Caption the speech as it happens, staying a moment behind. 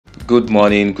Good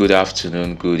morning, good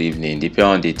afternoon, good evening, depending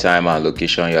on the time and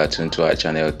location you are tuned to our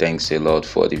channel. Thanks a lot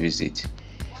for the visit.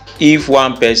 If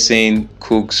one person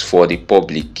cooks for the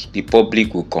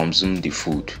public will consume the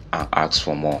food and ask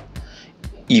for more.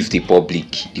 If the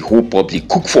whole public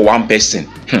cook for one person,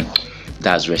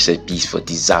 that's recipes for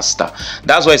disaster.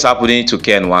 That's what is happening to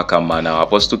Ken Wakama now.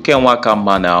 Apostle Ken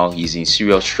Wakama now is in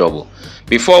serious trouble.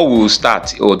 Before we will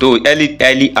start, although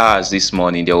early hours this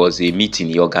morning, there was a meeting.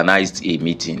 He organized a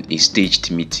meeting, a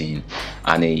staged meeting,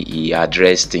 and he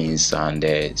addressed things and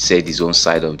said his own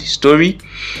side of the story.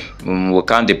 We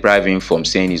can't deprive him from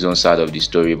saying his own side of the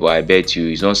story, but I bet you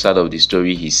his own side of the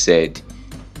story, he said,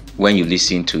 when you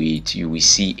listen to it, you will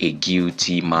see a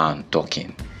guilty man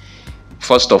talking.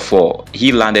 First of all,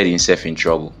 he landed himself in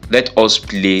trouble. Let us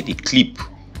play the clip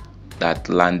that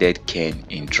landed Ken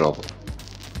in trouble.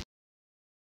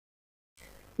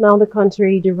 Now, the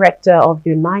country director of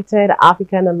United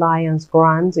African Alliance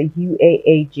Grant,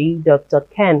 UAAG, Dr.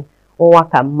 Ken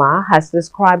Wakama, has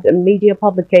described media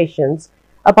publications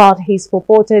about his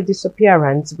purported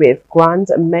disappearance with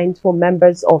grants meant for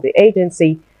members of the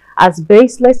agency as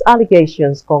baseless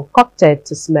allegations concocted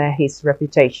to smear his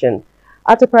reputation.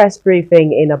 At a press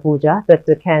briefing in Abuja,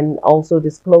 Dr. Ken also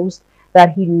disclosed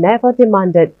that he never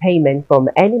demanded payment from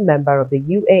any member of the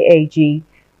UAAG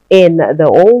in the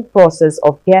whole process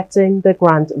of getting the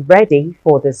grant ready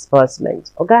for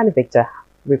disbursement. Ogani Victor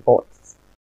reports.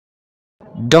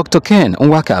 Dr. Ken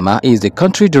Wakama is the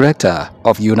country director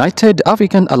of United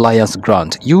African Alliance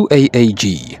Grant,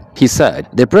 UAAG. He said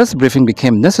the press briefing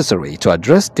became necessary to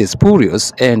address the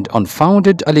spurious and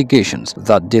unfounded allegations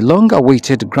that the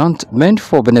long-awaited grant meant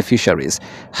for beneficiaries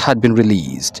had been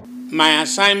released. My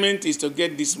assignment is to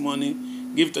get this money,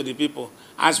 give to the people.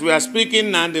 As we are speaking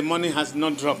now, the money has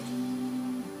not dropped.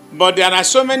 But there are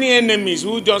so many enemies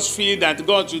who just feel that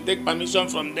God should take permission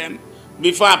from them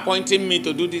before appointing me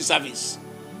to do this service.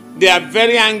 They are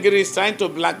very angry, trying to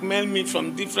blackmail me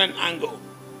from different angles.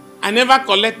 I never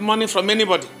collect money from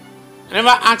anybody. I never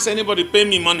ask anybody to pay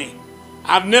me money.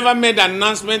 I've never made an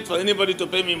announcement for anybody to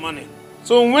pay me money.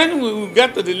 So when we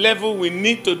get to the level we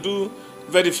need to do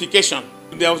verification,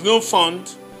 there was no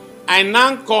fund. I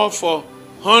now call for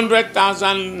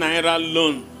 100,000 naira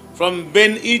loan from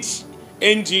each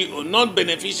NGO, not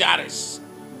beneficiaries.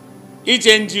 Each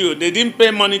NGO, they didn't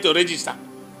pay money to register.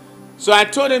 So I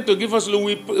told them to give us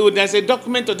loan. There's a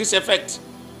document to this effect,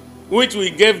 which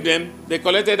we gave them. They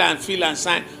collected and filled and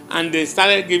signed, and they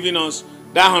started giving us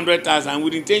that 100,000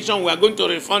 with intention we are going to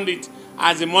refund it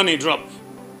as the money drop.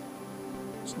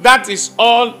 That is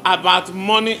all about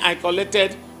money I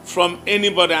collected from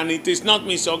anybody, and it is not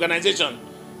Mr. Organization.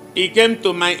 It came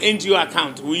to my NGO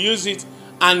account. We use it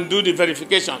and do the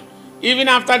verification. Even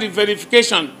after the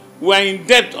verification, we are in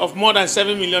debt of more than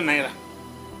 7 million naira.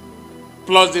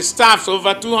 Plus the staffs,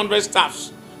 over 200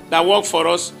 staffs that work for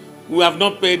us, we have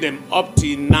not paid them up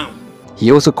till now.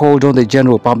 He also called on the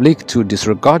general public to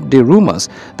disregard the rumors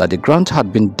that the grant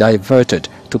had been diverted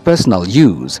to personal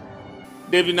use.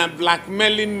 They've been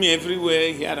blackmailing me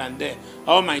everywhere, here and there.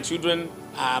 All my children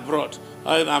are abroad.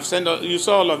 I've sent, you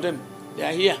saw all of them. They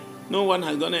are here. No one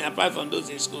has gone apart from those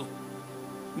in school.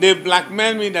 They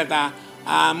blackmail me that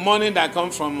money that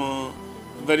comes from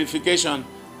verification.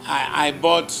 I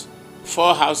bought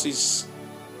 4 houses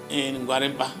in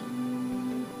Gwarimpa.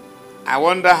 I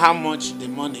wonder how much the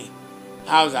money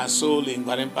houses are sold in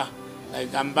Gwarimpa. I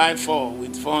can buy 4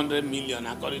 with 400 million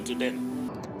according to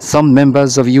them. Some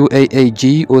members of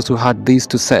UAAG also had this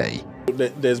to say.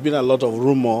 There's been a lot of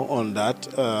rumor on that,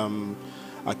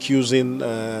 accusing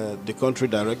the country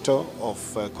director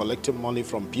of collecting money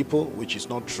from people, which is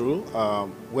not true.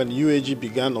 When UAG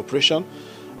began operation,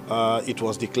 it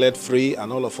was declared free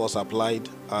and all of us applied,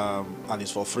 and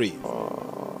it's for free.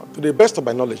 To the best of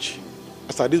my knowledge,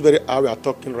 as at this very hour we are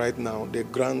talking right now, the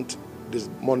grant, this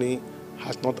money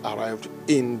has not arrived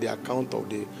in the account of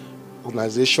the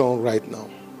organization right now.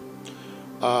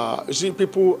 You see,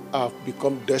 people have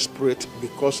become desperate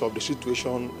because of the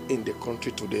situation in the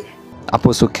country today.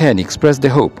 Apostle Ken expressed the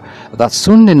hope that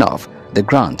soon enough the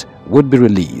grant would be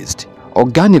released.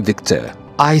 Ogani Victor,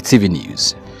 ITV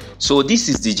News. So this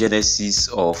is the genesis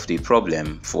of the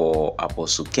problem for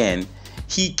Apostle Ken.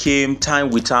 He came time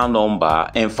without number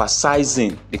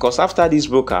emphasizing, because after this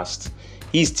broadcast,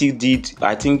 he still did,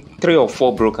 I think, 3 or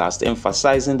 4 broadcasts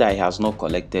emphasizing that he has not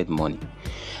collected money.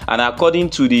 And according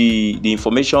to the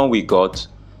information we got,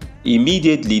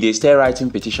 immediately they started writing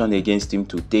petition against him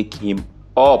to take him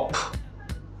up,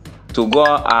 to go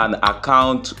and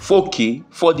account 4K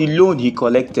for the loan he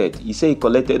collected. He said he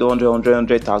collected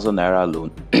 100,000 naira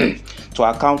loan to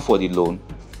account for the loan.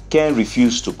 Ken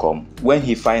refused to come. When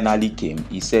he finally came,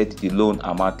 he said the loan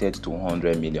amounted to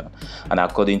 100 million. And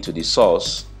according to the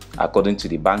source, according to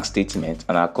the bank statement,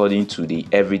 and according to the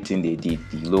everything they did,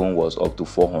 the loan was up to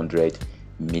 400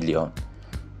 million.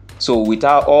 So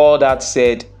without all that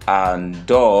said and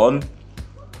done,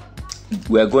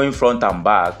 we're going front and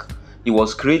back. He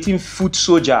was creating foot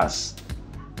soldiers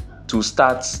to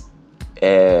start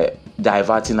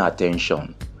diverting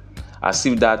attention. As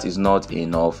if that is not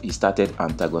enough, he started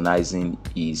antagonizing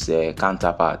his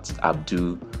counterpart,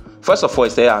 Abdul. First of all,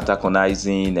 he started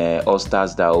antagonizing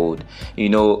Ustaz Dawood. You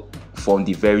know, from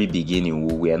the very beginning,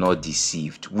 we were not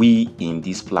deceived. We in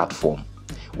this platform,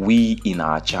 we in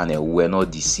our channel, we were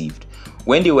not deceived.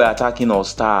 When they were attacking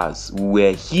Ustaz, we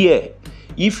were here.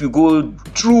 If you go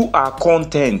through our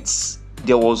contents,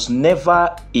 there was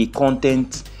never a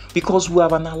content, because we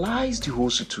have analyzed the whole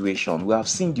situation. We have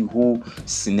seen the whole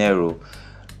scenario.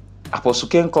 Apostle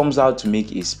Ken comes out to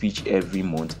make a speech every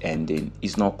month, and then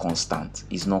it's not constant,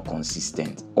 it's not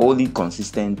consistent. Only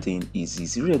consistent thing is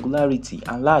his irregularity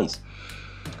and lies.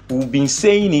 We've been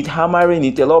saying it, hammering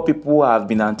it. A lot of people have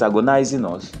been antagonizing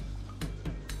us.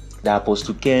 The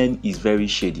Apostle Ken is very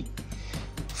shady.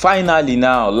 Finally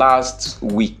now, last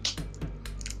week,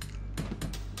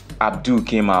 Abdul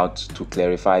came out to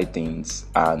clarify things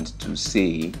and to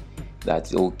say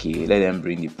that, okay, let them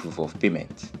bring the proof of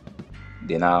payment.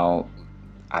 They now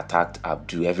attacked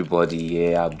Abdul. Everybody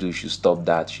here, Abdul should stop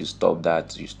that, should stop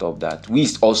that, should stop that. We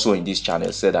also in this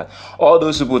channel said that all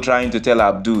those people trying to tell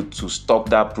Abdul to stop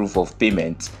that proof of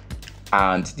payment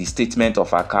and the statement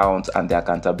of account and the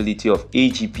accountability of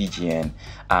AGPGN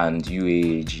and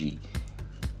UAAG,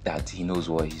 that he knows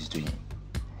what he's doing.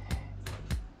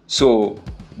 So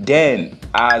then,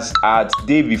 as at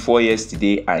day before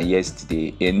yesterday and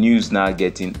yesterday, a news now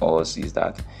getting us is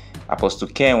that Apostle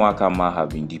Ken Nwakama have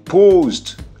been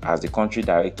deposed as the country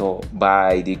director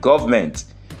by the government,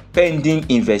 pending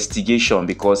investigation,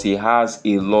 because he has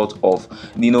a lot of,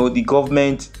 the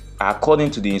government, according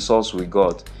to the source we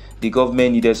got, the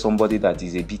government needed somebody that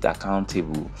is a bit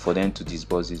accountable for them to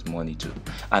disburse his money to.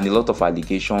 And a lot of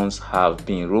allegations have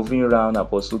been roving around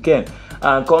Apostle Ken.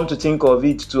 And come to think of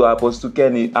it, to Apostle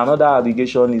Ken, another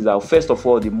allegation is that, first of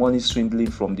all, the money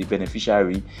swindling from the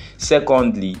beneficiary.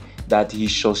 Secondly, that he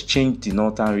just changed the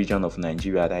northern region of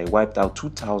Nigeria, that he wiped out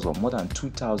more than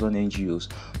 2,000 NGOs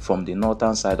from the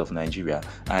northern side of Nigeria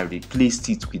and replaced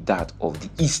it with that of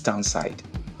the eastern side.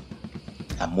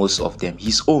 And most of them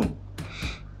his own.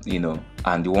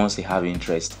 And the ones they have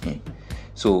interest in.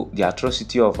 So the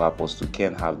atrocity of Apostle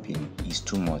Ken is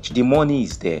too much. The money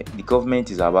is there. The government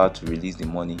is about to release the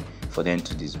money for them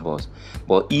to disburse.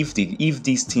 But if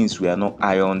these things were not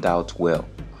ironed out well,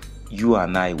 you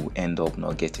and I will end up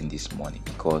not getting this money,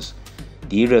 because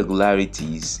the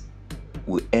irregularities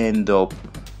will end up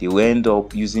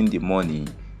using the money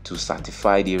to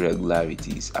certify the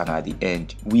irregularities, and at the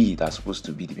end, we that are supposed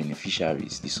to be the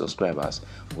beneficiaries, the subscribers,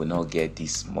 will not get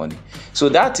this money. So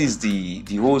that is the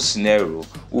whole scenario.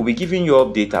 We'll be giving you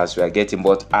updates as we are getting,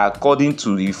 but according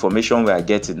to the information we are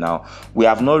getting now, we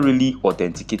have not really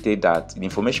authenticated that. The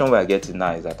information we are getting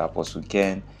now is that Apostle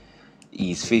Ken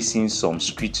is facing some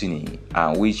scrutiny,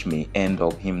 and which may end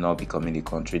up him not becoming the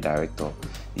country director.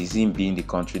 Is him being the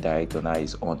country director now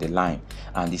is on the line,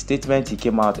 and the statement he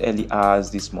came out early hours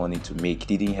this morning to make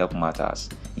didn't help matters.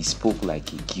 He spoke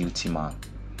like a guilty man.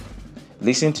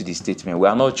 Listen to the statement. We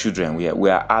are not children, we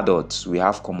are adults, we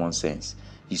have common sense.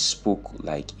 He spoke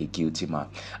like a guilty man.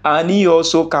 And he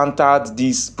also countered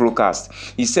this broadcast.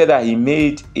 He said that he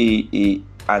made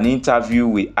an interview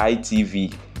with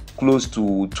ITV close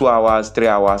to 2 hours, 3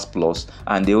 hours plus,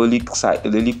 and they only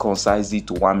concised it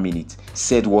to 1 minute,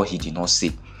 said what he did not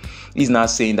say. He's now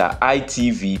saying that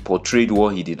ITV portrayed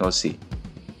what he did not say.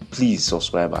 Please,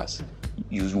 subscribers,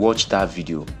 you watch that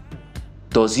video.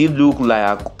 Does it look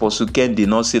like Apostle Ken did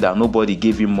not say that nobody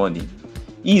gave him money?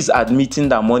 He's admitting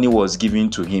that money was given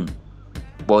to him,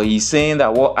 but he's saying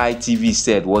that what ITV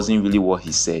said wasn't really what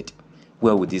he said.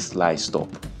 Where would this lie stop?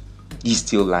 He's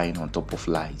still lying on top of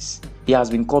lies. He has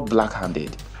been caught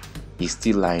black-handed. He's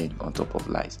still lying on top of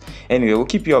lies. Anyway, we'll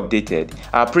keep you updated.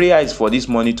 Our prayer is for this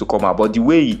money to come out. But the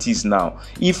way it is now,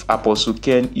 if Apostle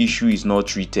Ken issue is not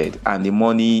treated and the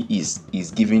money is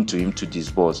given to him to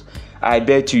disburse, I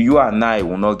bet you and I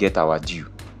will not get our due.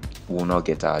 We will not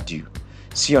get our due.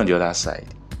 See you on the other side.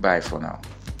 Bye for now.